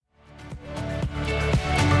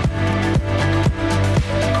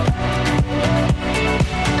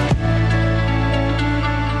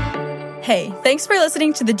Thanks for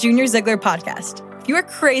listening to the Junior Ziegler podcast. If you are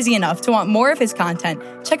crazy enough to want more of his content,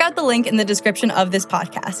 check out the link in the description of this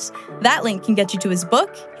podcast. That link can get you to his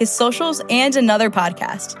book, his socials, and another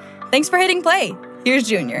podcast. Thanks for hitting play. Here's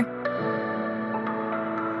Junior.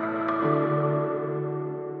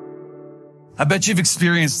 I bet you've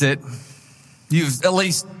experienced it. You've at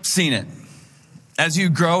least seen it. As you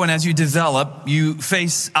grow and as you develop, you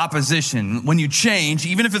face opposition. When you change,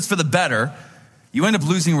 even if it's for the better, you end up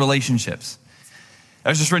losing relationships. I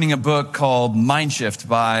was just reading a book called Mind Shift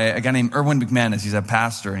by a guy named Erwin McManus. He's a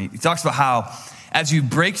pastor, and he talks about how as you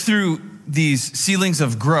break through these ceilings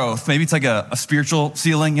of growth, maybe it's like a spiritual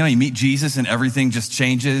ceiling, you meet Jesus and everything just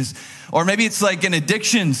changes. Or maybe it's like an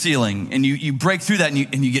addiction ceiling and you break through that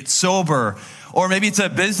and you get sober. Or maybe it's a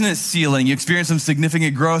business ceiling. You experience some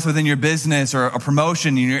significant growth within your business or a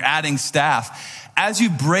promotion and you're adding staff. As you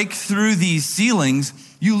break through these ceilings,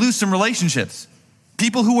 you lose some relationships.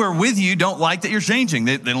 People who are with you don't like that you're changing.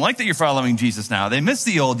 They don't like that you're following Jesus now. They miss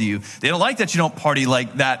the old you. They don't like that you don't party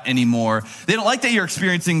like that anymore. They don't like that you're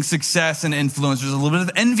experiencing success and influence. There's a little bit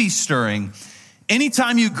of envy stirring.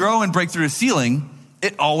 Anytime you grow and break through a ceiling,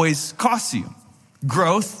 it always costs you.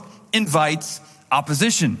 Growth invites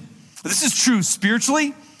opposition. This is true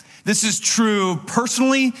spiritually. This is true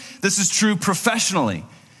personally. This is true professionally.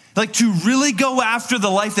 Like, to really go after the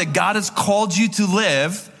life that God has called you to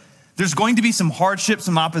live, there's going to be some hardship,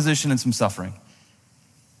 some opposition, and some suffering.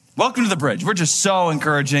 Welcome to the Bridge. We're just so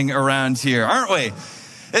encouraging around here, aren't we?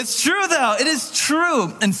 It's true, though. It is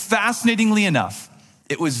true. And fascinatingly enough,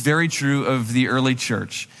 it was very true of the early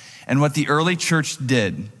church. And what the early church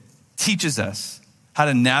did teaches us how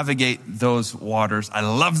to navigate those waters. I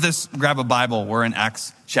love this. Grab a Bible. We're in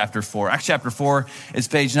Acts chapter 4. Acts chapter 4 is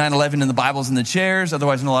page 911 in the Bibles in the chairs.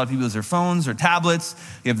 Otherwise, a lot of people use their phones or tablets.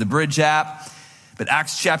 You have the Bridge app. But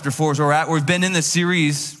Acts chapter 4 is where we're at. We've been in this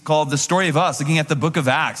series called The Story of Us, looking at the book of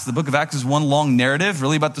Acts. The book of Acts is one long narrative,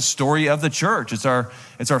 really about the story of the church. It's our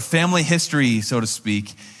family history, so to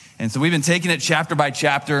speak. And so we've been taking it chapter by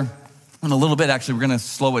chapter. In a little bit, actually, we're going to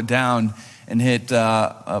slow it down and hit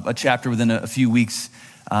a chapter within a few weeks,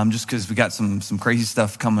 just because we got some crazy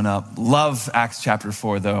stuff coming up. Love Acts chapter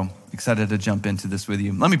 4, though. Excited to jump into this with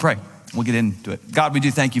you. Let me pray. We'll get into it. God, we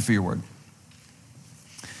do thank you for your word.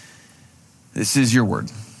 This is your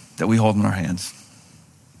word that we hold in our hands.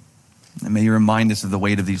 And may you remind us of the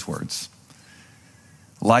weight of these words.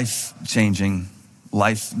 Life-changing,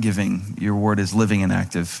 life-giving. Your word is living and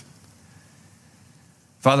active.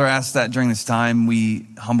 Father, I ask that during this time we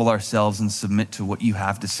humble ourselves and submit to what you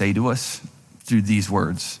have to say to us through these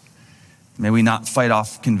words. May we not fight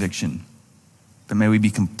off conviction, but may we be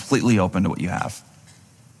completely open to what you have.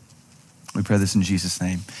 We pray this in Jesus'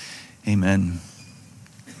 name. Amen.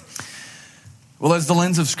 Well, as the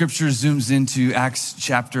lens of Scripture zooms into Acts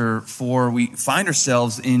chapter 4, we find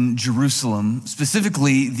ourselves in Jerusalem,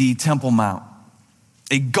 specifically the Temple Mount,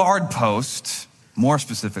 a guard post, more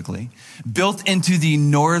specifically, built into the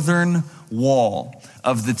northern wall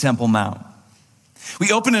of the Temple Mount.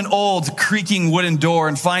 We open an old creaking wooden door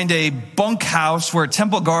and find a bunkhouse where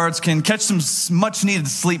temple guards can catch some much needed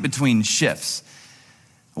sleep between shifts.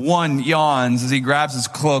 One yawns as he grabs his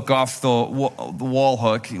cloak off the wall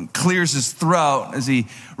hook and clears his throat as he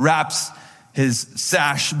wraps his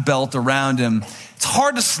sash belt around him. It's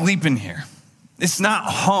hard to sleep in here. It's not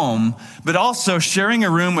home, but also sharing a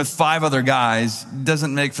room with 5 other guys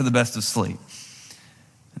doesn't make for the best of sleep.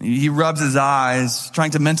 He rubs his eyes,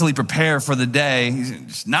 trying to mentally prepare for the day. He's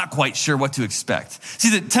just not quite sure what to expect.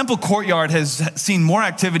 See, the temple courtyard has seen more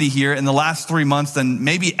activity here in the last 3 months than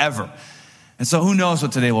maybe ever. And so who knows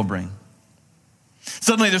what today will bring.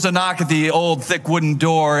 Suddenly there's a knock at the old thick wooden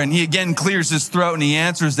door, and he again clears his throat and he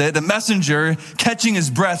answers it. The messenger, catching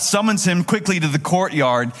his breath, summons him quickly to the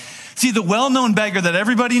courtyard. See, the well-known beggar that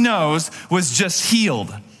everybody knows was just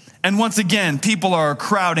healed. And once again, people are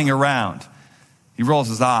crowding around. He rolls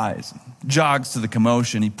his eyes, jogs to the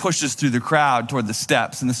commotion. He pushes through the crowd toward the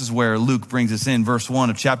steps. And this is where Luke brings us in. Verse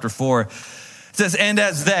 1 of chapter 4. It says, and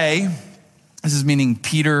as they, this is meaning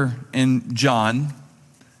Peter and John,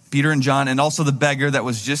 and also the beggar that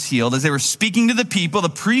was just healed, as they were speaking to the people, the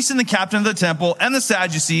priest and the captain of the temple and the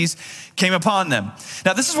Sadducees came upon them.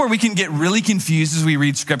 Now, this is where we can get really confused as we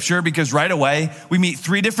read scripture, because right away we meet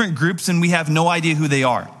 3 different groups and we have no idea who they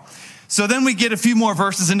are. So then we get a few more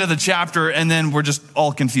verses into the chapter and then we're just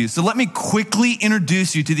all confused. So let me quickly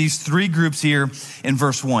introduce you to these 3 groups here in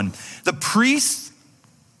verse 1. The priests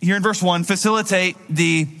here in verse 1 facilitate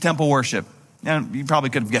the temple worship. And you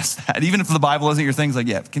probably could have guessed that. Even if the Bible isn't your thing, it's like,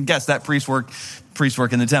 yeah, can guess that priest work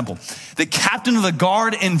in the temple. The captain of the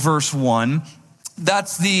guard in verse 1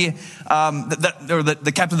 That's the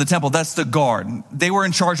captain of the temple. That's the guard. They were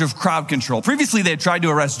in charge of crowd control. Previously, they had tried to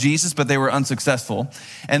arrest Jesus, but they were unsuccessful.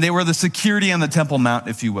 And they were the security on the Temple Mount,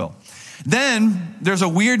 if you will. Then there's a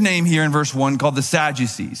weird name here in verse 1 called the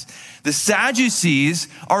Sadducees. The Sadducees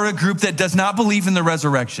are a group that does not believe in the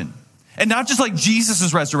resurrection. And not just like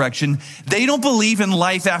Jesus' resurrection, they don't believe in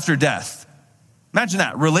life after death. Imagine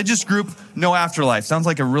that. Religious group, no afterlife. Sounds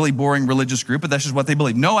like a really boring religious group, but that's just what they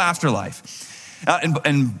believe. No afterlife.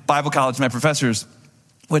 In Bible college, my professors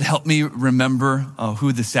would help me remember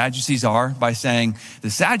who the Sadducees are by saying, the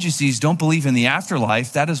Sadducees don't believe in the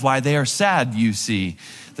afterlife. That is why they are sad, you see.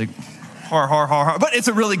 But it's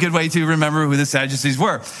a really good way to remember who the Sadducees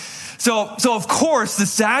were. So of course, the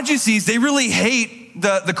Sadducees, they really hate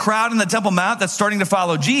the crowd in the Temple Mount that's starting to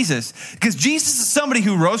follow Jesus, because Jesus is somebody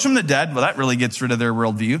who rose from the dead. Well, that really gets rid of their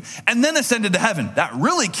worldview, and then ascended to heaven. That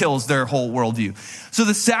really kills their whole worldview. So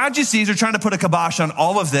the Sadducees are trying to put a kibosh on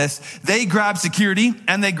all of this. They grab security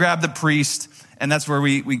and they grab the priest, and that's where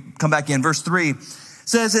we come back in. Verse 3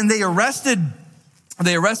 says, and they arrested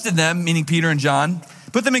them, meaning Peter and John,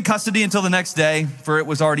 put them in custody until the next day, for it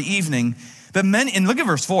was already evening. But and look at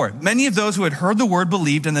verse 4. Many of those who had heard the word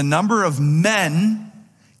believed, and the number of men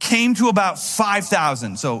came to about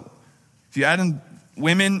 5,000. So if you add in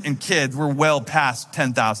women and kids, we're well past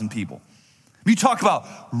 10,000 people. You talk about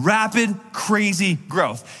rapid, crazy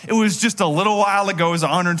growth. It was just a little while ago, it was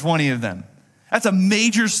 120 of them. That's a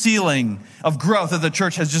major ceiling of growth that the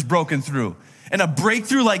church has just broken through. And a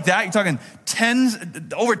breakthrough like that, you're talking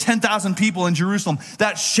over 10,000 people in Jerusalem.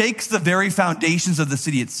 That shakes the very foundations of the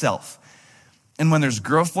city itself. And when there's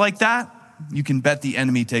growth like that, you can bet the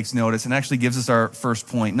enemy takes notice, and actually gives us our first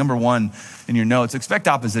point. Number 1 in your notes, expect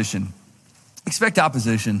opposition. Expect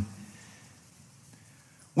opposition.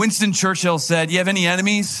 Winston Churchill said, you have any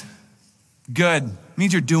enemies? Good. It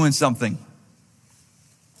means you're doing something.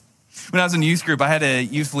 When I was in the youth group, I had a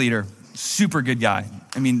youth leader, super good guy.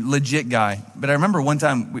 I mean, legit guy. But I remember one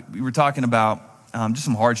time we were talking about just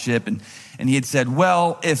some hardship, and he had said,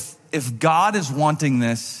 well, if God is wanting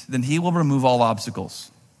this, then he will remove all obstacles.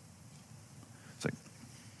 It's like,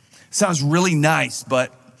 sounds really nice,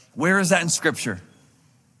 but where is that in Scripture?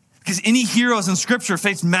 Because any heroes in Scripture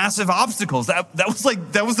faced massive obstacles.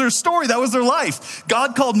 That was their story. That was their life.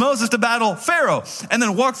 God called Moses to battle Pharaoh and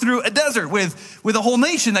then walk through a desert with a whole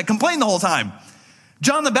nation that complained the whole time.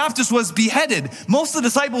 John the Baptist was beheaded. Most of the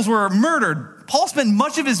disciples were murdered. Paul spent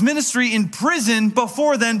much of his ministry in prison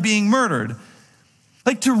before then being murdered.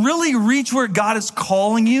 Like, to really reach where God is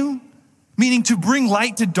calling you, meaning to bring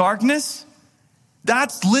light to darkness,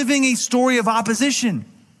 that's living a story of opposition.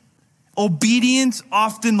 Obedience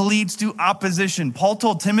often leads to opposition. Paul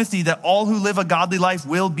told Timothy that all who live a godly life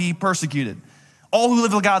will be persecuted. All who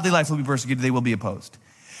live a godly life will be persecuted. They will be opposed.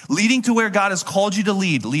 Leading to where God has called you to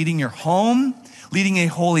lead, leading your home, leading a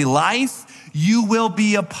holy life, you will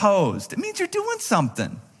be opposed. It means you're doing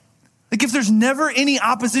something. Like, if there's never any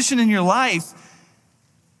opposition in your life,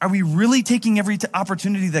 are we really taking every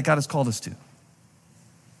opportunity that God has called us to?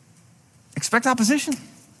 Expect opposition.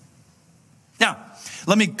 Now,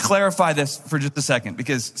 let me clarify this for just a second,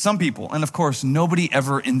 because some people, and of course, nobody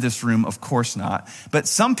ever in this room, of course not, but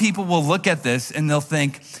some people will look at this and they'll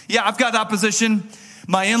think, yeah, I've got opposition.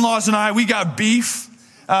 My in-laws and I, we got beef.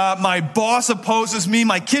 My boss opposes me.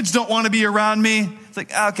 My kids don't want to be around me. It's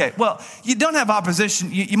like, okay, well, you don't have opposition.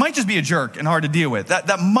 You might just be a jerk and hard to deal with.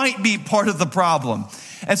 That might be part of the problem.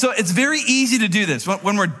 And so it's very easy to do this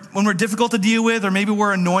when we're difficult to deal with, or maybe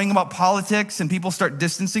we're annoying about politics and people start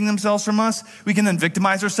distancing themselves from us. We can then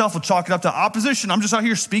victimize ourselves. We'll chalk it up to opposition. I'm just out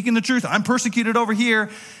here speaking the truth. I'm persecuted over here.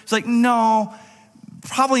 It's like, no,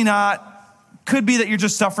 probably not. Could be that you're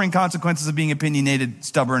just suffering consequences of being opinionated,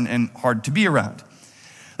 stubborn, and hard to be around.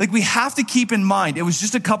 Like, we have to keep in mind, it was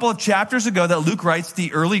just a couple of chapters ago that Luke writes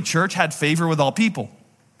the early church had favor with all people.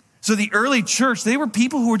 So the early church, they were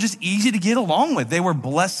people who were just easy to get along with. They were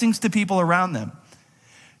blessings to people around them.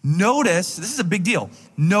 Notice, this is a big deal.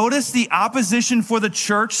 Notice the opposition for the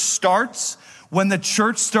church starts when the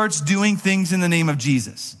church starts doing things in the name of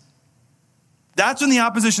Jesus. That's when the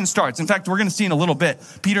opposition starts. In fact, we're going to see in a little bit,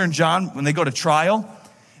 Peter and John, when they go to trial,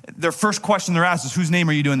 their first question they're asked is, whose name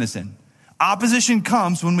are you doing this in? Opposition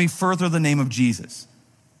comes when we further the name of Jesus.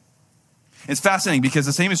 It's fascinating because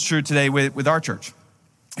the same is true today with our church.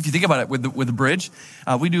 If you think about it, with the bridge,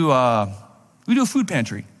 we do a food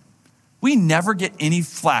pantry. We never get any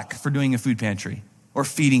flack for doing a food pantry or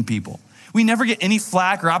feeding people. We never get any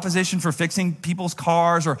flack or opposition for fixing people's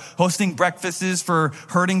cars or hosting breakfasts for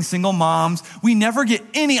hurting single moms. We never get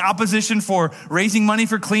any opposition for raising money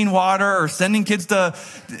for clean water or sending kids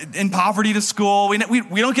in poverty to school. We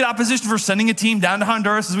don't get opposition for sending a team down to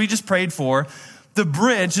Honduras as we just prayed for. The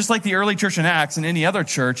Bridge, just like the early church in Acts and any other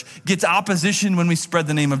church, gets opposition when we spread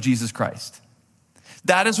the name of Jesus Christ.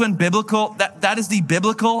 That is when that is the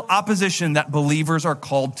biblical opposition that believers are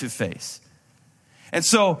called to face. And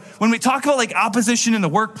so when we talk about like opposition in the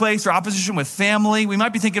workplace or opposition with family, we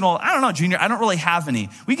might be thinking, well, I don't know, Junior, I don't really have any.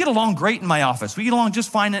 We get along great in my office. We get along just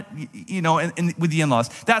fine with the in-laws.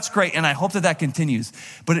 That's great, and I hope that continues.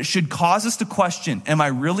 But it should cause us to question, am I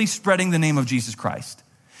really spreading the name of Jesus Christ?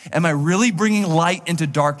 Am I really bringing light into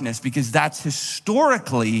darkness? Because that's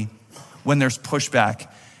historically when there's pushback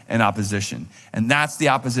and opposition. And that's the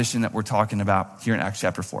opposition that we're talking about here in Acts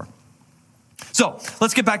chapter 4. So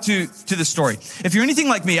let's get back to the story. If you're anything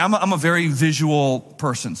like me, I'm a very visual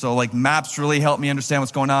person. So like maps really help me understand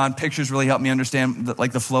what's going on. Pictures really help me understand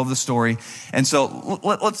the flow of the story. And so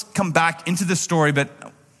let's come back into the story, but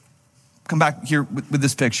come back here with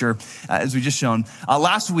this picture as we just shown.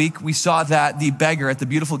 Last week, we saw that the beggar at the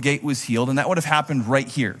beautiful gate was healed, and that would have happened right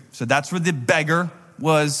here. So that's where the beggar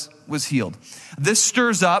was healed. This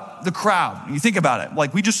stirs up the crowd. You think about it.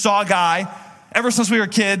 Like we just saw a guy ever since we were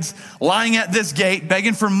kids, lying at this gate,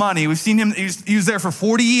 begging for money. We've seen him, he was there for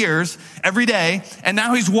 40 years, every day, and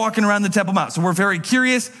now he's walking around the Temple Mount. So we're very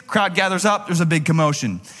curious, crowd gathers up, there's a big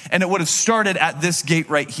commotion. And it would have started at this gate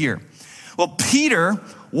right here. Well, Peter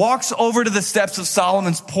walks over to the steps of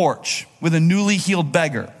Solomon's porch with a newly healed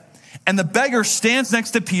beggar. And the beggar stands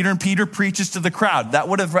next to Peter, and Peter preaches to the crowd. That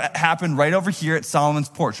would have happened right over here at Solomon's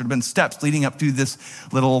porch. There would have been steps leading up to this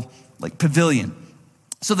little pavilion.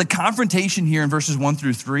 So the confrontation here in verses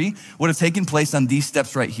 1-3 would have taken place on these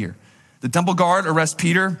steps right here. The temple guard arrests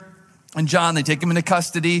Peter and John. They take them into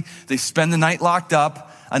custody. They spend the night locked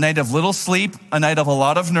up, a night of little sleep, a night of a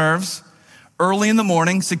lot of nerves. Early in the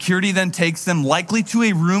morning, security then takes them likely to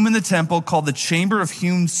a room in the temple called the Chamber of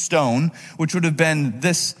Hewn Stone, which would have been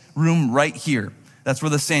this room right here. That's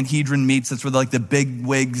where the Sanhedrin meets. That's where the big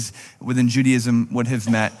wigs within Judaism would have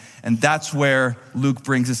met. And that's where Luke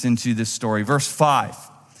brings us into this story. Verse 5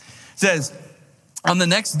 says, on the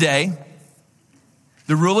next day,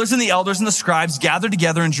 the rulers and the elders and the scribes gathered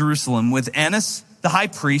together in Jerusalem with Annas the high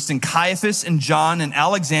priest and Caiaphas and John and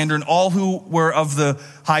Alexander and all who were of the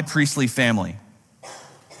high priestly family.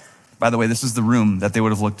 By the way, this is the room that they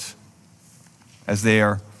would have looked as they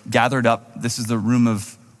are gathered up. This is the room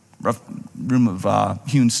of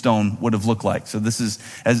hewn stone would have looked like. So this is,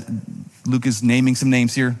 as Luke is naming some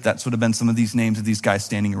names here, that's would have been some of these names of these guys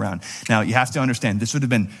standing around. Now, you have to understand, this would have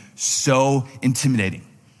been so intimidating.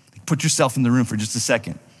 Put yourself in the room for just a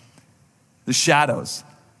second. The shadows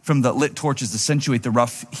from the lit torches accentuate the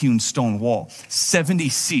rough hewn stone wall. 70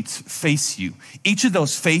 seats face you. Each of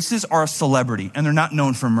those faces are a celebrity, and they're not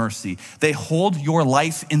known for mercy. They hold your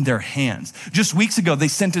life in their hands. Just weeks ago, they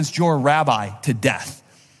sentenced your rabbi to death.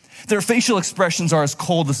 Their facial expressions are as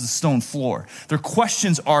cold as the stone floor. Their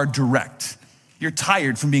questions are direct. You're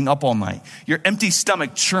tired from being up all night. Your empty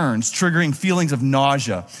stomach churns, triggering feelings of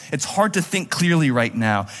nausea. It's hard to think clearly right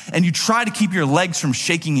now. And you try to keep your legs from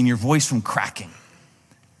shaking and your voice from cracking.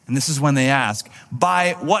 And this is when they ask,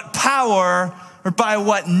 by what power or by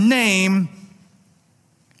what name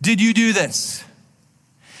did you do this?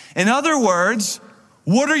 In other words,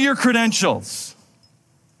 what are your credentials?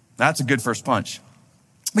 That's a good first punch.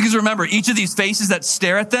 Because remember, each of these faces that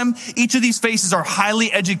stare at them, each of these faces are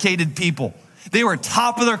highly educated people. They were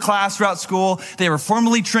top of their class throughout school. They were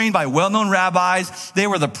formally trained by well-known rabbis. They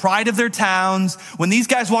were the pride of their towns. When these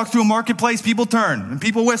guys walk through a marketplace, people turn and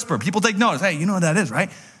people whisper. People take notice. Hey, you know what that is, right?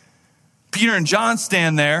 Peter and John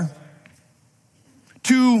stand there.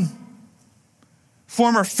 Two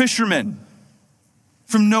former fishermen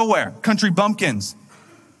from nowhere, country bumpkins.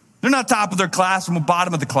 They're not top of their class, from the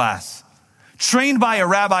bottom of the class. Trained by a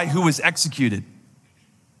rabbi who was executed.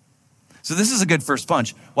 So this is a good first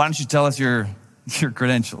punch. Why don't you tell us your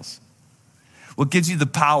credentials? What gives you the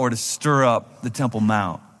power to stir up the Temple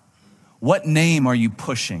Mount? What name are you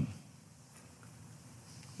pushing?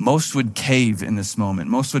 Most would cave in this moment.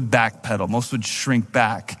 Most would backpedal. Most would shrink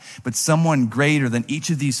back. But someone greater than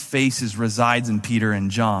each of these faces resides in Peter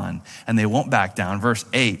and John, and they won't back down. Verse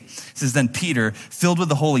 8 says, then Peter, filled with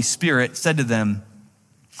the Holy Spirit, said to them,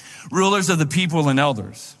 rulers of the people and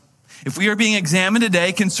elders, if we are being examined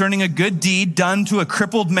today concerning a good deed done to a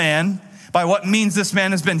crippled man, by what means this man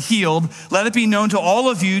has been healed, let it be known to all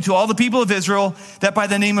of you, to all the people of Israel, that by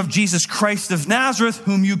the name of Jesus Christ of Nazareth,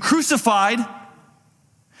 whom you crucified,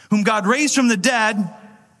 whom God raised from the dead,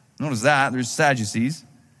 Notice that, there's Sadducees.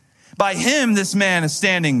 By him, this man is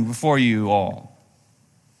standing before you all.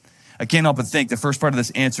 I can't help but think the first part of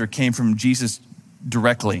this answer came from Jesus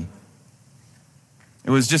directly.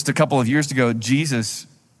 It was just a couple of years ago, Jesus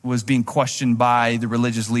was being questioned by the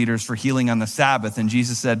religious leaders for healing on the Sabbath. And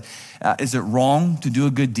Jesus said, is it wrong to do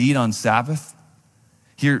a good deed on Sabbath?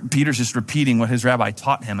 Here, Peter's just repeating what his rabbi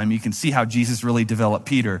taught him. I mean, you can see how Jesus really developed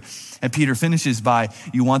Peter. And Peter finishes by,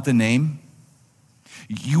 you want the name?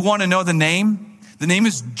 You want to know the name? The name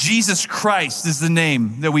is Jesus Christ is the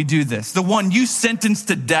name that we do this. The one you sentenced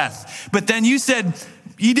to death. But then you said,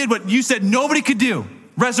 he did what you said nobody could do.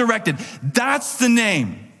 Resurrected. That's the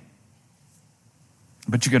name.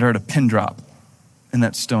 But you could have heard a pin drop in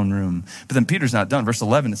that stone room. But then Peter's not done. Verse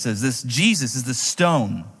 11, it says, this Jesus is the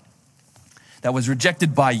stone that was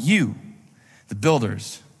rejected by you, the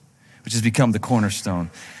builders, which has become the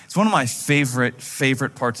cornerstone. It's one of my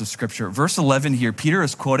favorite parts of Scripture. Verse 11 here, Peter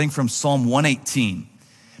is quoting from Psalm 118,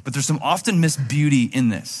 but there's some often missed beauty in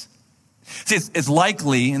this. See, it's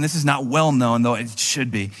likely, and this is not well known, though it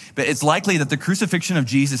should be, but it's likely that the crucifixion of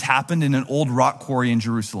Jesus happened in an old rock quarry in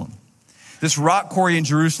Jerusalem. This rock quarry in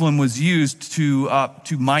Jerusalem was used to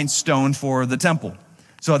mine stone for the temple.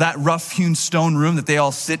 So that rough-hewn stone room that they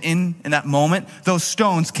all sit in that moment, those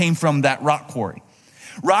stones came from that rock quarry.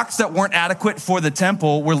 Rocks that weren't adequate for the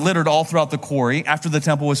temple were littered all throughout the quarry. After the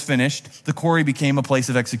temple was finished, the quarry became a place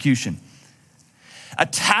of execution.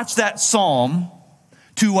 Attach that psalm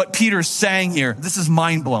to what Peter's saying here. This is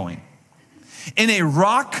mind-blowing. In a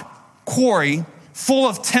rock quarry full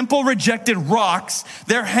of temple-rejected rocks,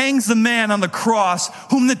 there hangs the man on the cross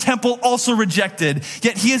whom the temple also rejected.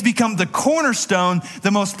 Yet he has become the cornerstone,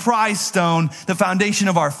 the most prized stone, the foundation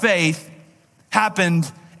of our faith,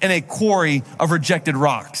 happened in a quarry of rejected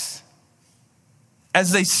rocks.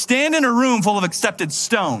 As they stand in a room full of accepted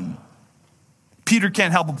stone, Peter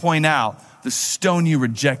can't help but point out, the stone you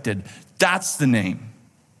rejected, that's the name.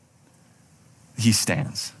 He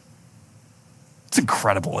stands. It's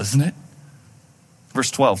incredible, isn't it? Verse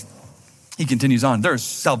 12, he continues on. There is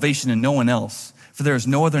salvation in no one else, for there is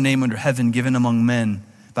no other name under heaven given among men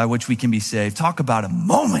by which we can be saved. Talk about a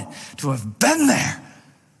moment to have been there.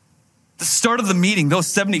 The start of the meeting, those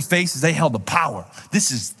 70 faces, they held the power.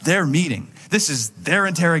 This is their meeting. This is their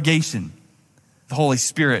interrogation. The Holy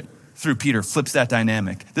Spirit, through Peter, flips that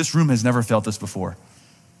dynamic. This room has never felt this before.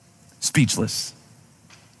 Speechless.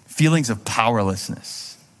 Feelings of powerlessness.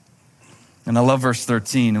 And I love verse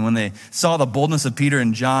 13. And when they saw the boldness of Peter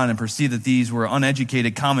and John and perceived that these were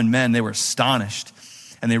uneducated common men, they were astonished.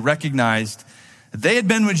 And they recognized that they had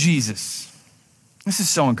been with Jesus. This is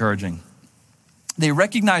so encouraging. They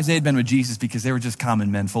recognized they had been with Jesus because they were just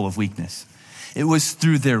common men full of weakness. It was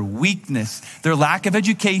through their weakness, their lack of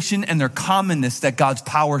education, and their commonness that God's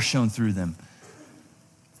power shone through them.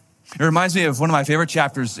 It reminds me of one of my favorite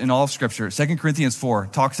chapters in all of Scripture. 2 Corinthians 4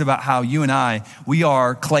 talks about how you and I, we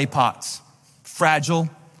are clay pots. Fragile,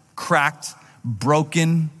 cracked,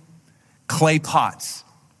 broken clay pots.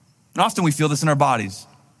 And often we feel this in our bodies,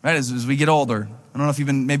 right? As we get older. I don't know if you've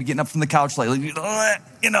been maybe getting up from the couch lately,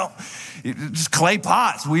 just clay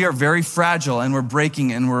pots. We are very fragile and we're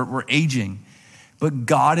breaking and we're aging. But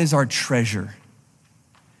God is our treasure.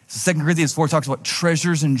 So 2 Corinthians 4 talks about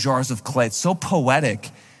treasures in jars of clay. It's so poetic.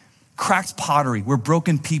 Cracked pottery. We're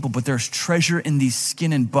broken people, but there's treasure in these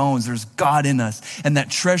skin and bones. There's God in us. And that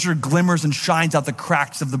treasure glimmers and shines out the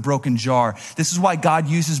cracks of the broken jar. This is why God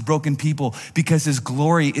uses broken people, because his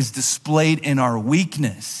glory is displayed in our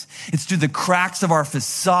weakness. It's through the cracks of our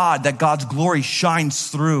facade that God's glory shines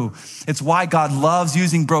through. It's why God loves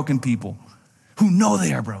using broken people who know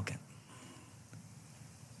they are broken.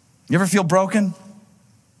 You ever feel broken?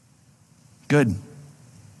 Good.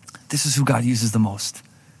 This is who God uses the most.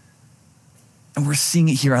 And we're seeing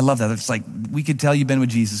it here. I love that. It's like, we could tell you've been with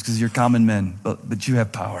Jesus because you're common men, but you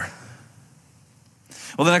have power.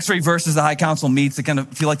 Well, the next 3 verses, the high council meets. They kind of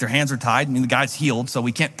feel like their hands are tied. I mean, the guy's healed, so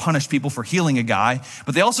we can't punish people for healing a guy.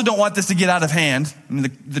 But they also don't want this to get out of hand. I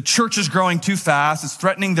mean, the church is growing too fast. It's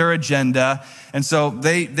threatening their agenda. And so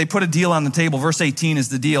they put a deal on the table. Verse 18 is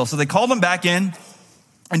the deal. So they called them back in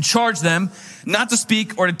and charged them not to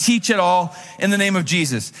speak or to teach at all in the name of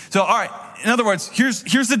Jesus. So, all right. In other words, here's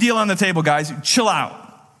the deal on the table, guys. Chill out.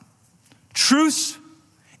 Truce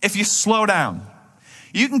if you slow down.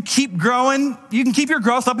 You can keep growing. You can keep your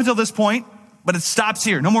growth up until this point, but it stops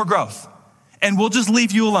here. No more growth. And we'll just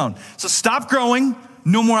leave you alone. So stop growing.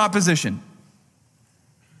 No more opposition.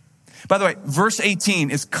 By the way, verse 18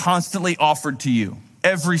 is constantly offered to you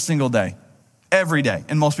every single day. Every day.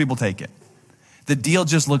 And most people take it. The deal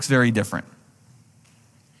just looks very different.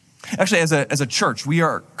 Actually, as a church, we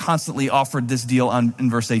are constantly offered this deal in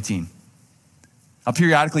verse 18.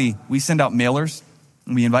 Periodically, we send out mailers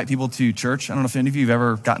and we invite people to church. I don't know if any of you have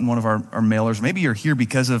ever gotten one of our mailers. Maybe you're here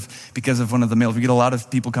because of one of the mailers. We get a lot of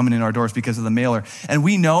people coming in our doors because of the mailer. And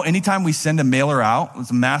we know anytime we send a mailer out,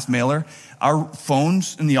 it's a mass mailer, our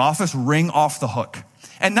phones in the office ring off the hook.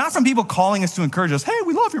 And not from people calling us to encourage us, hey,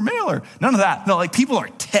 we love your mailer. None of that. No, like people are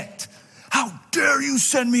ticked. How dare you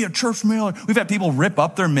send me a church mailer? We've had people rip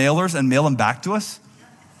up their mailers and mail them back to us.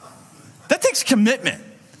 That takes commitment.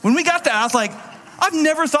 When we got that, I was like, I've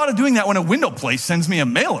never thought of doing that when a window place sends me a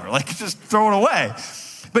mailer. Like, just throw it away.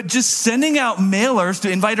 But just sending out mailers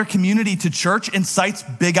to invite our community to church incites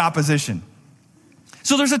big opposition.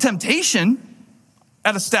 So there's a temptation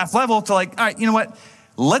at a staff level to like, all right, you know what?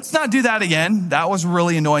 Let's not do that again. That was a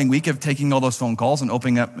really annoying week of taking all those phone calls and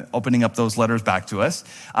opening up those letters back to us.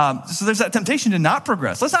 So there's that temptation to not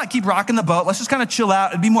progress. Let's not keep rocking the boat. Let's just kind of chill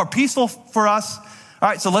out. It'd be more peaceful for us. All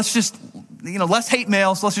right, so let's just, less hate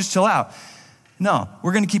mail. So let's just chill out. No,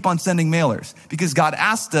 we're going to keep on sending mailers because God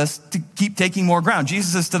asked us to keep taking more ground.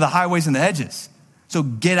 Jesus is to the highways and the edges. So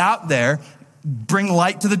get out there, bring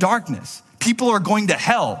light to the darkness. People are going to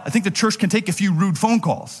hell. I think the church can take a few rude phone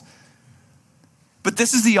calls. But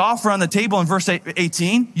this is the offer on the table in verse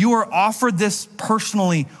 18. You are offered this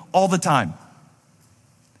personally all the time.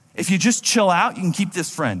 If you just chill out, you can keep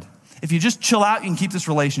this friend. If you just chill out, you can keep this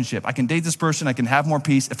relationship. I can date this person. I can have more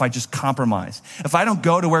peace if I just compromise. If I don't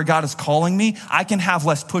go to where God is calling me, I can have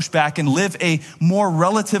less pushback and live a more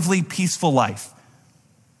relatively peaceful life.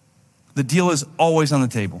 The deal is always on the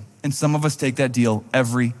table. And some of us take that deal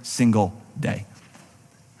every single day.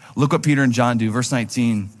 Look what Peter and John do. Verse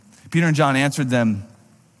 19. Peter and John answered them,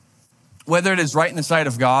 whether it is right in the sight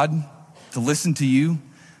of God to listen to you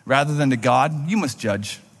rather than to God, you must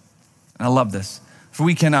judge. And I love this. For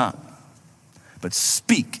we cannot but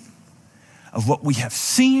speak of what we have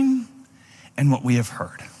seen and what we have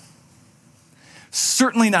heard.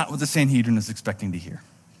 Certainly not what the Sanhedrin is expecting to hear.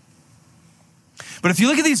 But if you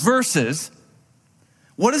look at these verses,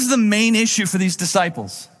 what is the main issue for these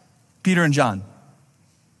disciples, Peter and John?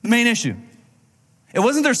 The main issue. It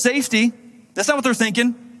wasn't their safety. That's not what they're thinking.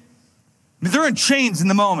 I mean, they're in chains in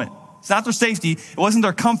the moment. It's not their safety. It wasn't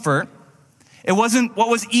their comfort. It wasn't what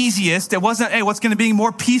was easiest. It wasn't, hey, what's going to be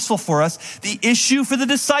more peaceful for us? The issue for the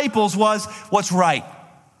disciples was what's right.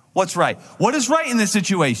 What's right? What is right in this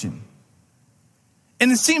situation?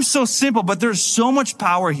 And it seems so simple, but there's so much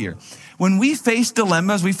power here. When we face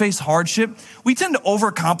dilemmas, we face hardship, we tend to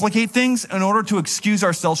overcomplicate things in order to excuse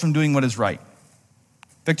ourselves from doing what is right.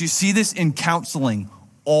 In fact, you see this in counseling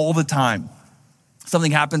all the time.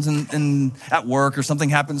 Something happens at work, or something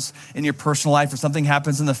happens in your personal life, or something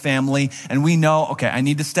happens in the family, and we know, okay, I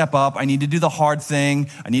need to step up. I need to do the hard thing.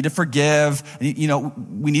 I need to forgive.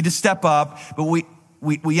 We need to step up. But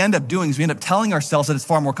we end up doing is we end up telling ourselves that it's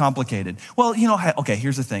far more complicated. Well, okay,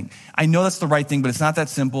 here's the thing. I know that's the right thing, but it's not that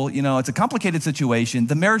simple. It's a complicated situation.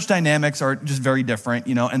 The marriage dynamics are just very different,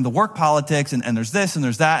 and the work politics, and there's this and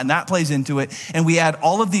there's that, and that plays into it. And we add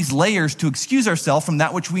all of these layers to excuse ourselves from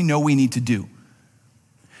that which we know we need to do.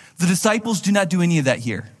 The disciples do not do any of that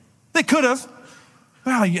here. They could have.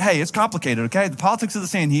 Well, hey, it's complicated, okay? The politics of the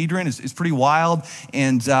Sanhedrin is pretty wild,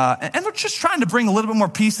 and they're just trying to bring a little bit more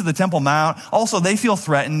peace to the Temple Mount. Also, they feel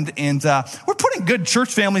threatened, and we're putting good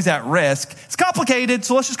church families at risk. It's complicated,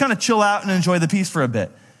 so let's just kind of chill out and enjoy the peace for a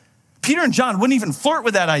bit. Peter and John wouldn't even flirt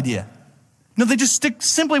with that idea. No, they just stick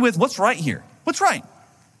simply with what's right here. What's right?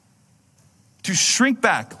 To shrink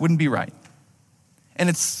back wouldn't be right. And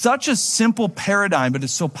it's such a simple paradigm, but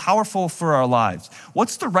it's so powerful for our lives.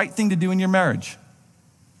 What's the right thing to do in your marriage?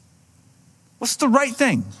 What's the right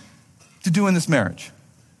thing to do in this marriage?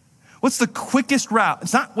 What's the quickest route?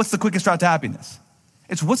 It's not what's the quickest route to happiness.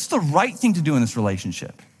 It's what's the right thing to do in this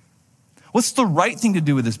relationship? What's the right thing to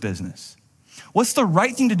do with this business? What's the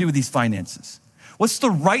right thing to do with these finances? What's the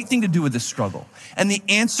right thing to do with this struggle? And the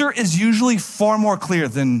answer is usually far more clear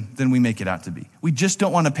than we make it out to be. We just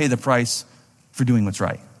don't want to pay the price for doing what's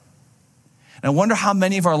right. And I wonder how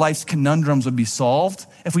many of our life's conundrums would be solved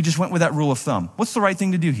if we just went with that rule of thumb. What's the right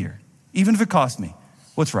thing to do here? Even if it costs me,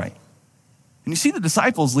 what's right? And you see the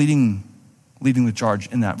disciples leading the charge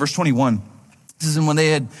in that. Verse 21, this is when they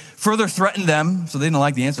had further threatened them, so they didn't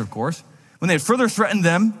like the answer, of course. When they had further threatened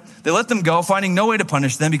them, they let them go, finding no way to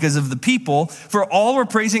punish them because of the people, for all were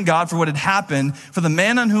praising God for what had happened. For the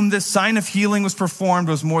man on whom this sign of healing was performed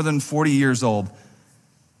was more than 40 years old.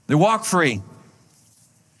 They walk free.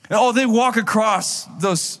 And they walk across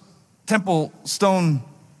those temple stone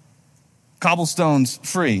cobblestones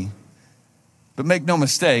free. But make no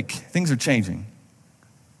mistake, things are changing.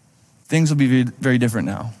 Things will be very, very different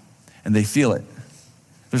now. and they feel it.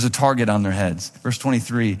 There's a target on their heads. Verse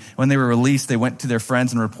 23, when they were released, they went to their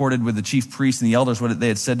friends and reported with the chief priests and the elders what they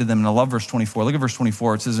had said to them. And I love verse 24. Look at verse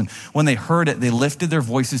 24. It says, and when they heard it, they lifted their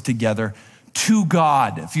voices together to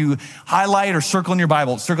God. If you highlight or circle in your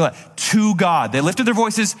Bible, circle that, to God. They lifted their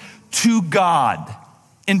voices to God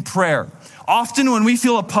in prayer. Often when we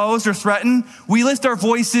feel opposed or threatened, we lift our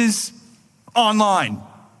voices online.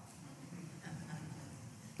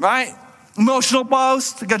 Right? Emotional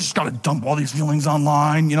post, I just got to dump all these feelings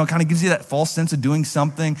online, kind of gives you that false sense of doing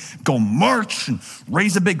something. Go march and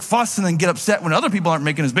raise a big fuss and then get upset when other people aren't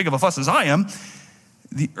making as big of a fuss as I am.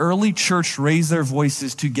 The early church raised their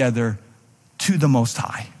voices together to the Most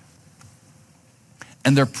High.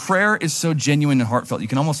 And their prayer is so genuine and heartfelt. You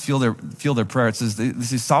can almost feel their prayer. It says,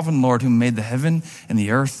 this is sovereign Lord who made the heaven and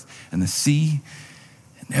the earth and the sea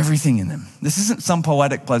and everything in them. This isn't some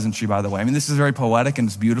poetic pleasantry, by the way. I mean, this is very poetic and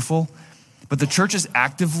it's beautiful. But the church is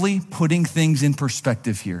actively putting things in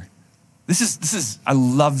perspective here. This is, I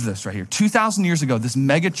love this right here. 2,000 years ago, this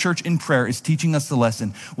mega church in prayer is teaching us the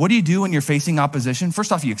lesson. What do you do when you're facing opposition?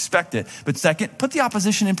 First off, you expect it. But second, put the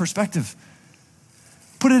opposition in perspective.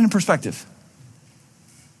 Put it in perspective.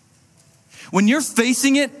 When you're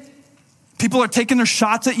facing it, people are taking their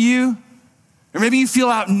shots at you, or maybe you feel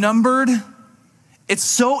outnumbered, it's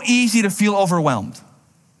so easy to feel overwhelmed.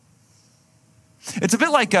 It's a bit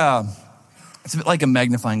like a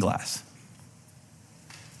magnifying glass.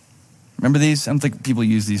 Remember these? I don't think people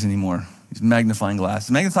use these anymore. These magnifying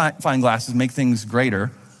glasses. Magnifying glasses make things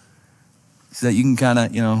greater so that you can kind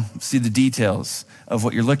of, see the details of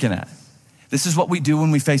what you're looking at. This is what we do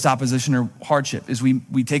when we face opposition or hardship, is we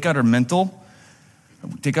take out our mental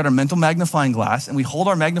magnifying glass and we hold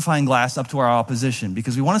our magnifying glass up to our opposition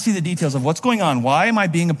because we want to see the details of what's going on. Why am I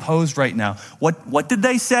being opposed right now? What did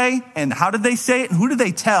they say and how did they say it and who did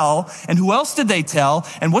they tell and who else did they tell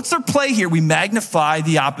and what's their play here? We magnify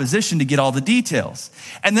the opposition to get all the details.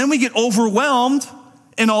 And then we get overwhelmed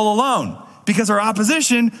and all alone because our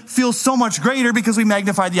opposition feels so much greater because we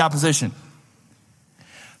magnify the opposition.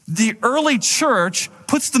 The early church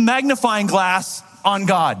puts the magnifying glass on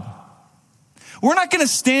God. We're not going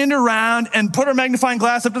to stand around and put our magnifying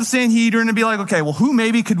glass up to the Sanhedrin and be like, okay, well, who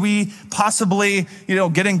maybe could we possibly,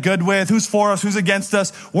 get in good with? Who's for us? Who's against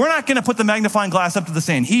us? We're not going to put the magnifying glass up to the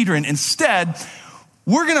Sanhedrin. Instead,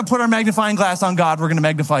 we're going to put our magnifying glass on God. We're going to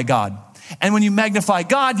magnify God. And when you magnify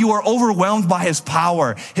God, you are overwhelmed by his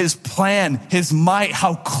power, his plan, his might,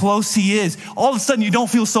 how close he is. All of a sudden, you don't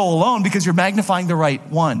feel so alone because you're magnifying the right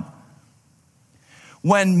one.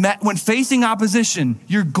 When facing opposition,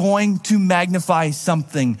 you're going to magnify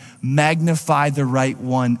something. Magnify the right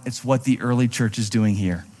one. It's what the early church is doing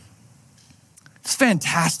here. It's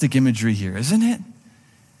fantastic imagery here, isn't it?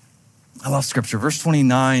 I love scripture. Verse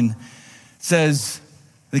 29 says,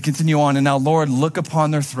 they continue on, and now, Lord, look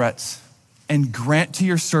upon their threats and grant to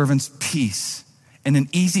your servants peace and an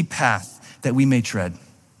easy path that we may tread.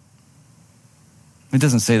 It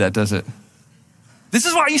doesn't say that, does it? This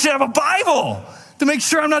is why you should have a Bible, to make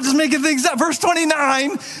sure I'm not just making things up. Verse 29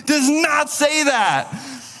 does not say that.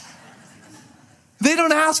 They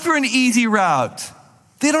don't ask for an easy route.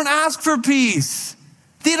 They don't ask for peace.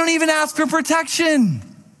 They don't even ask for protection.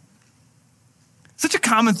 Such a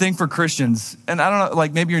common thing for Christians. And I don't know,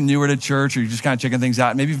 like maybe you're newer to church or you're just kind of checking things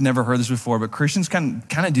out. Maybe you've never heard this before, but Christians kind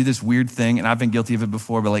of do this weird thing. And I've been guilty of it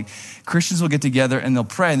before, but like Christians will get together and they'll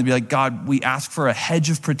pray and they'll be like, God, we ask for a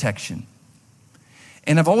hedge of protection.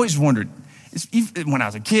 And I've always wondered, when I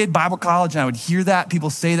was a kid, Bible college, and I would hear that, people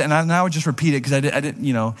say that, and I would just repeat it because I didn't,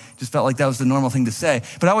 just felt like that was the normal thing to say.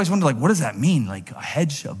 But I always wondered, like, what does that mean? Like a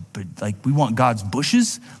hedge, like we want God's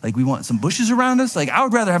bushes? Like we want some bushes around us? Like I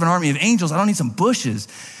would rather have an army of angels. I don't need some bushes.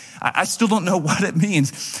 I still don't know what it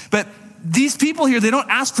means. But these people here, they don't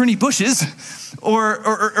ask for any bushes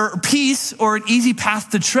or peace or an easy path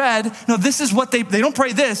to tread. No, this is what they don't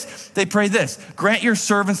pray this. They pray this. Grant your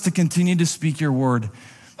servants to continue to speak your word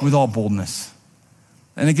with all boldness.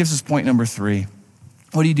 And it gives us point number 3.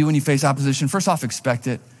 What do you do when you face opposition? First off, expect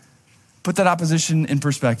it. Put that opposition in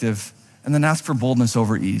perspective and then ask for boldness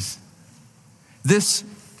over ease. This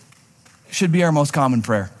should be our most common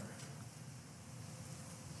prayer.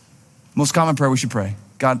 Most common prayer we should pray.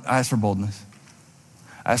 God, I ask for boldness.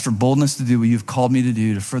 I ask for boldness to do what you've called me to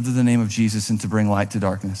do, to further the name of Jesus and to bring light to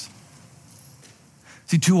darkness.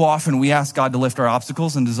 See, too often we ask God to lift our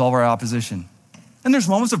obstacles and dissolve our opposition. And there's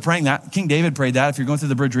moments of praying that. King David prayed that. If you're going through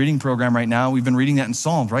the Bridge reading program right now, we've been reading that in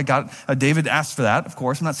Psalms, right? David asked for that, of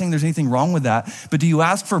course. I'm not saying there's anything wrong with that. But do you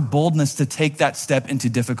ask for boldness to take that step into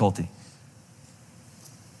difficulty?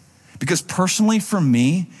 Because personally for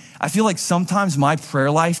me, I feel like sometimes my prayer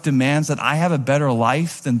life demands that I have a better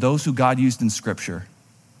life than those who God used in Scripture.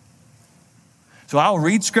 So I'll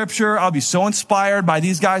read Scripture, I'll be so inspired by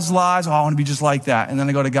these guys' lives, I want to be just like that. And then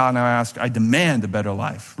I go to God and I demand a better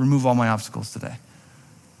life. Remove all my obstacles today.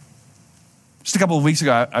 Just a couple of weeks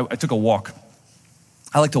ago, I took a walk.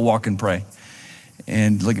 I like to walk and pray,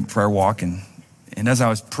 and like a prayer walk. And as I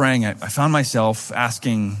was praying, I found myself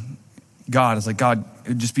asking God, I was like, God, it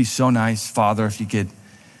would just be so nice, Father, if you could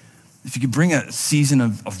bring a season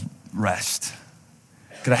of rest.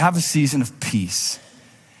 Could I have a season of peace?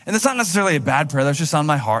 And that's not necessarily a bad prayer. That's just on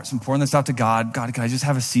my heart. So I'm pouring this out to God. God, can I just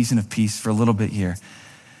have a season of peace for a little bit here?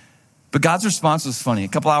 But God's response was funny. A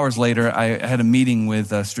couple hours later, I had a meeting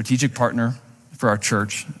with a strategic partner for our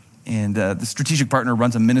church. And the strategic partner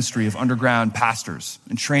runs a ministry of underground pastors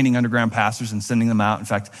and training underground pastors and sending them out. In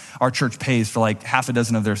fact, our church pays for like half a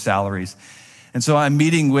dozen of their salaries. And so I'm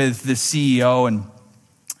meeting with the CEO,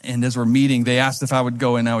 and as we're meeting, they asked if I would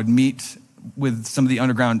go and I would meet with some of the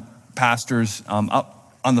underground pastors up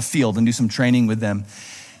on the field and do some training with them.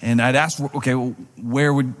 And I'd asked, okay, well,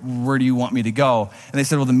 where do you want me to go? And they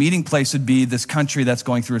said, well, the meeting place would be this country that's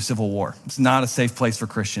going through a civil war. It's not a safe place for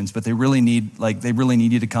Christians, but they really need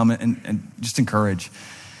you to come and just encourage.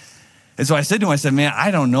 And so I said to him, I said, man,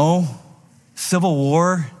 I don't know, civil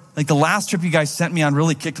war, like the last trip you guys sent me on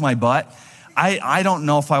really kicked my butt. I don't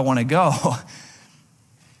know if I want to go.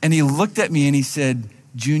 And he looked at me and he said,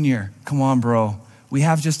 Junior, come on, bro. We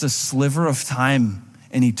have just a sliver of time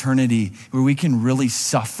in eternity where we can really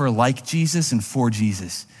suffer like Jesus and for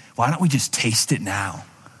Jesus. Why don't we just taste it now?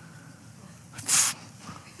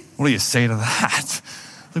 What do you say to that?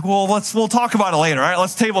 Like, well, we'll talk about it later. All right,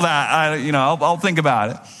 let's table that. I'll think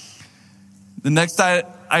about it. The next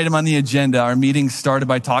item on the agenda, our meeting started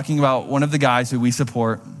by talking about one of the guys who we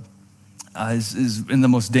support is in the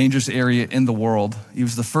most dangerous area in the world. He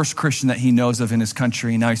was the first Christian that he knows of in his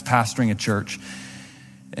country. Now he's pastoring a church.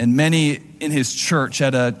 And many in his church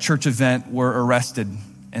at a church event were arrested.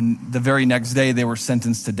 And the very next day they were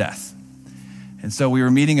sentenced to death. And so we were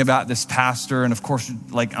meeting about this pastor. And of course,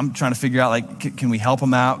 like, I'm trying to figure out, like, can we help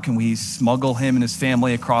him out? Can we smuggle him and his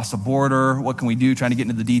family across the border? What can we do? Trying to get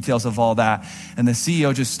into the details of all that. And the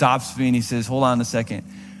CEO just stops me and he says, hold on a second.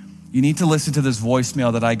 You need to listen to this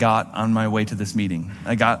voicemail that I got on my way to this meeting.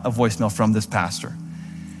 I got a voicemail from this pastor.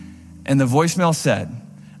 And the voicemail said,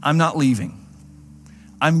 I'm not leaving.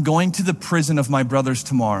 I'm going to the prison of my brothers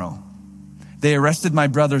tomorrow. They arrested my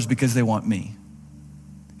brothers because they want me.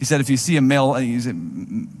 He said, if you see he's a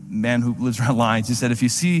man who lives around lions. He said,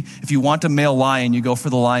 if you want a male lion, you go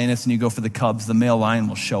for the lioness and you go for the cubs, the male lion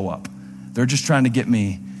will show up. They're just trying to get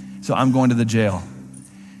me. So I'm going to the jail.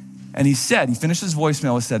 And he finished his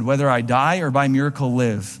voicemail and said, whether I die or by miracle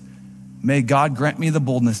live, may God grant me the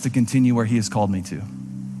boldness to continue where he has called me to.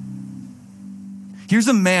 Here's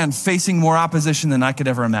a man facing more opposition than I could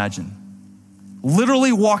ever imagine,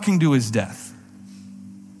 literally walking to his death.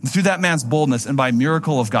 And through that man's boldness and by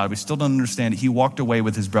miracle of God, we still don't understand it, he walked away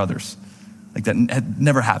with his brothers. Like that had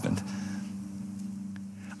never happened.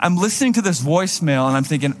 I'm listening to this voicemail and I'm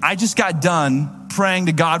thinking, I just got done praying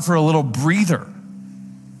to God for a little breather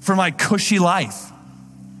for my cushy life.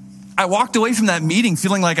 I walked away from that meeting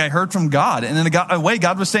feeling like I heard from God. And in a way,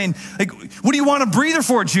 God was saying, like, what do you want a breather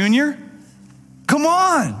for, Junior? Come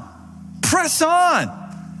on, press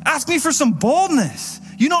on. Ask me for some boldness.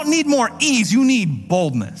 You don't need more ease, you need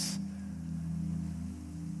boldness.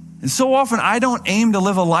 And so often I don't aim to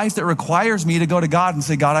live a life that requires me to go to God and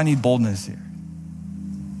say, God, I need boldness here.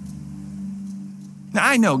 Now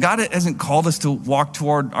I know God hasn't called us to walk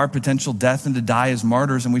toward our potential death and to die as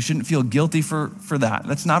martyrs, and we shouldn't feel guilty for that.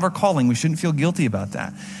 That's not our calling. We shouldn't feel guilty about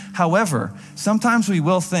that. However, sometimes we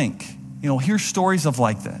will think, hear stories of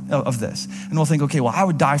this, and we'll think, okay, well, I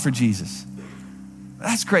would die for Jesus.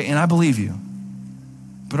 That's great, and I believe you.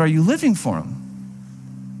 But are you living for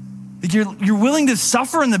him? Like you're willing to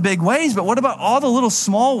suffer in the big ways, but what about all the little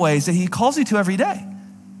small ways that he calls you to every day?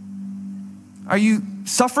 Are you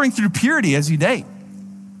suffering through purity as you date?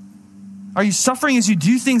 Are you suffering as you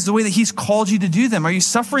do things the way that he's called you to do them? Are you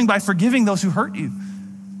suffering by forgiving those who hurt you?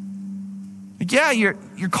 Like, yeah,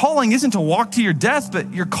 your calling isn't to walk to your death,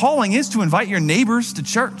 but your calling is to invite your neighbors to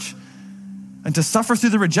church and to suffer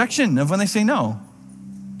through the rejection of when they say no.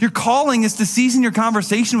 Your calling is to season your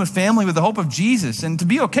conversation with family with the hope of Jesus and to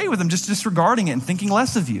be okay with them just disregarding it and thinking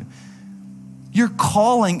less of you. Your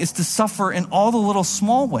calling is to suffer in all the little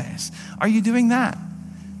small ways. Are you doing that?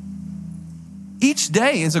 Each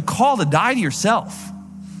day is a call to die to yourself,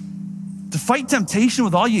 to fight temptation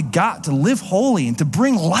with all you got, to live holy and to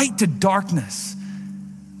bring light to darkness.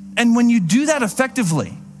 And when you do that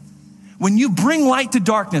effectively, When you bring light to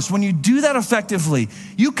darkness, when you do that effectively,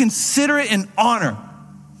 you consider it an honor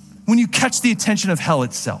when you catch the attention of hell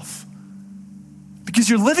itself. Because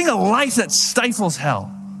you're living a life that stifles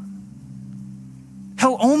hell.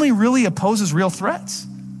 Hell only really opposes real threats.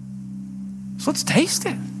 So let's taste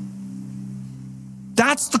it.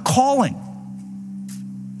 That's the calling.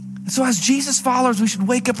 And so as Jesus followers, we should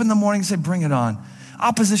wake up in the morning and say, bring it on.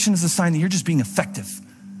 Opposition is a sign that you're just being effective.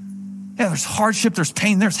 Yeah, there's hardship, there's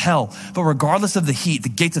pain, there's hell. But regardless of the heat, the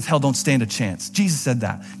gates of hell don't stand a chance. Jesus said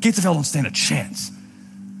that. Gates of hell don't stand a chance.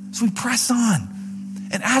 So we press on.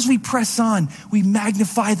 And as we press on, we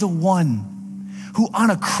magnify the one who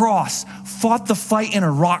on a cross fought the fight in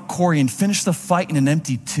a rock quarry and finished the fight in an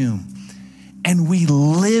empty tomb. And we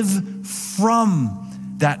live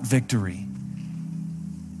from that victory.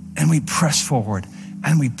 And we press forward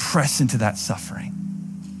and we press into that suffering.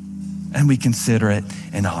 And we consider it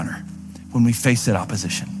an honor when we face that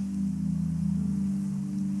opposition.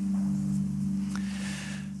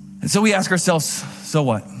 And so we ask ourselves, so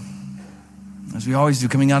what? As we always do,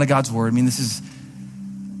 coming out of God's word. I mean, this is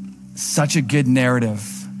such a good narrative.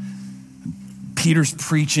 Peter's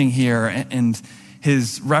preaching here and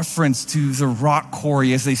his reference to the rock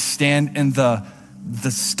quarry as they stand in the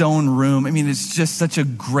stone room. I mean, it's just such a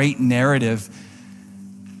great narrative.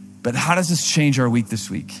 But how does this change our week this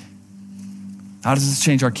week? How does this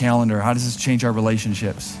change our calendar? How does this change our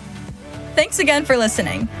relationships? Thanks again for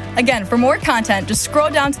listening. Again, for more content, just scroll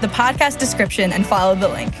down to the podcast description and follow the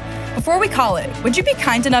link. Before we call it, would you be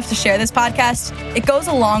kind enough to share this podcast? It goes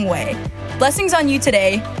a long way. Blessings on you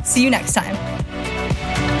today. See you next time.